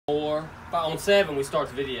4, 5. On 7, we start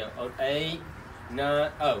the video. On 8,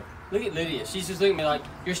 9. Oh, look at Lydia. She's just looking at me like,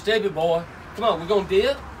 you're stupid, boy. Come on, we're going to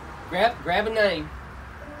dip. Grab a name.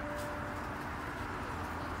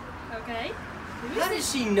 Okay. How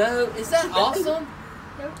does she know? Is that awesome?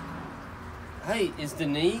 Nope. Hey, is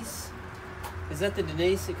Denise? Is that the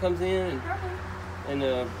Denise that comes in? And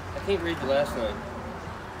I can't read the last name.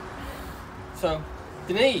 So,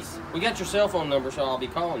 Denise, we got your cell phone number, so I'll be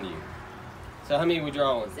calling you. So how many are we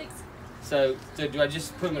drawing? 6. So do I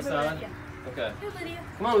just put them aside? Yeah. Okay. Hey, Lydia.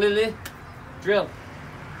 Come on, Lily. Drill.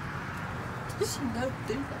 Does she know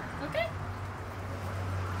to do that? Okay.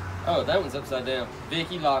 Oh, that one's upside down.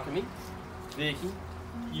 Vicky locking me. Vicky,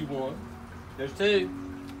 you won. There's 2.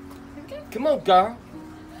 Okay. Come on, girl.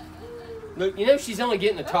 Look, you know she's only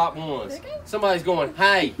getting the top ones. Okay. Somebody's going,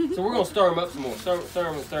 hey. So we're going to stir them up some more.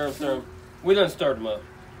 Stir them. We done stirred them up.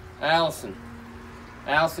 Allison,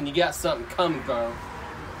 you got something coming, girl.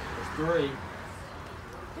 There's 3.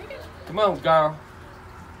 Okay. Come on, girl.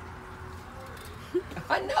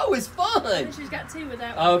 I know, it's fun. She's got 2 with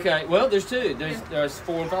that one. Okay, well, there's 2. There's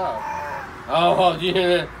 4 and 5. Oh,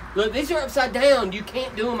 yeah. Look, these are upside down. You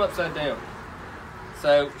can't do them upside down.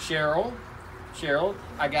 So, Cheryl,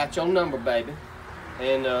 I got your number, baby.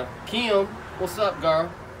 And Kim, what's up,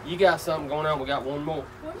 girl? You got something going on. We got one more.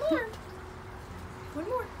 One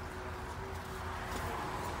more.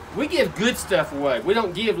 We give good stuff away. We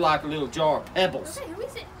don't give like a little jar of pebbles. Okay, who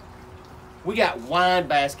is it? We got wine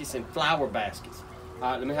baskets and flower baskets.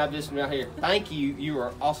 All right, let me have this one right here. Thank you. You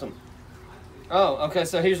are awesome. Oh, okay,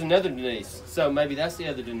 so here's another Denise. So maybe that's the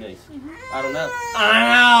other Denise. I don't know.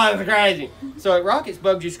 I know, that's crazy. So at Rockett's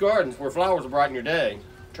Bug Juice Gardens, where flowers will brighten your day,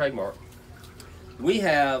 trademark, we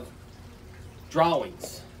have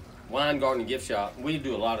drawings, wine garden gift shop. We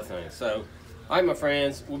do a lot of things. So, all right, my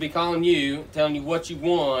friends, we'll be calling you, telling you what you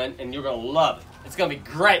won, and you're going to love it. It's going to be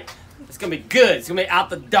great. It's going to be good. It's going to be out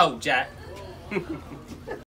the dough, Jack.